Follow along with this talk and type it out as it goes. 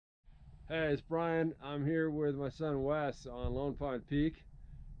Hey, it's Brian. I'm here with my son Wes on Lone Pine Peak,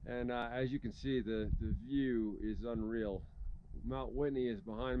 and as you can see, the view is unreal. Mount Whitney is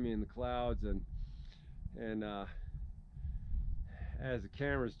behind me in the clouds, and as the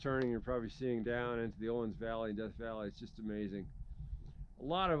camera's turning, you're probably seeing down into the Owens Valley and Death Valley. It's just amazing. A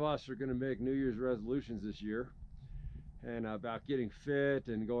lot of us are going to make New Year's resolutions this year, and about getting fit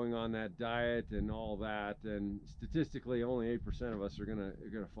and going on that diet and all that. And statistically, only 8% of us are gonna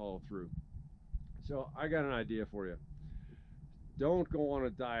follow through. So I got an idea for you. Don't go on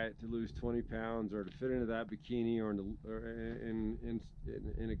a diet to lose 20 pounds or to fit into that bikini, or in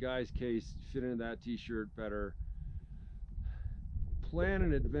a guy's case, fit into that t-shirt better. Plan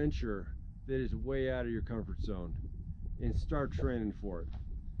an adventure that is way out of your comfort zone and start training for it,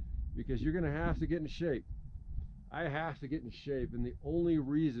 because you're going to have to get in shape. I have to get in shape, and the only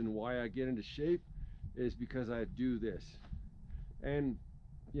reason why I get into shape is because I do this. And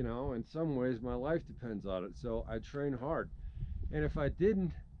you know, in some ways my life depends on it, so I train hard. And if I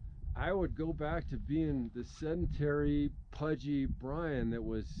didn't, I would go back to being the sedentary, pudgy Brian that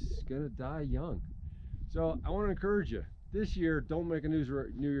was gonna die young. So I want to encourage you this year: don't make a New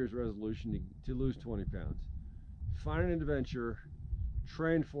Year's resolution to lose 20 pounds. Find an adventure,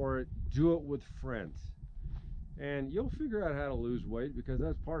 train for it, do it with friends, and you'll figure out how to lose weight, because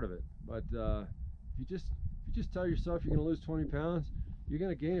that's part of it. But if you just tell yourself you're going to lose 20 pounds, you're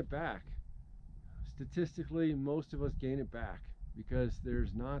going to gain it back. Statistically, most of us gain it back because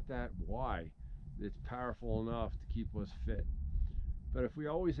there's not that why that's powerful enough to keep us fit. But if we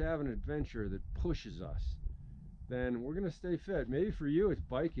always have an adventure that pushes us, then we're going to stay fit. Maybe for you it's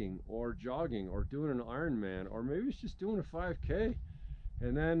biking or jogging or doing an Ironman, or maybe it's just doing a 5K,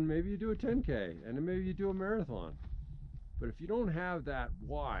 and then maybe you do a 10K, and then maybe you do a marathon. But if you don't have that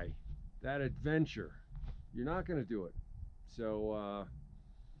why, that adventure, you're not going to do it. So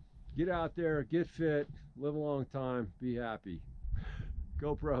get out there, get fit, live a long time, be happy.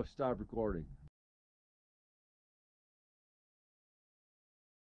 GoPro, stop recording.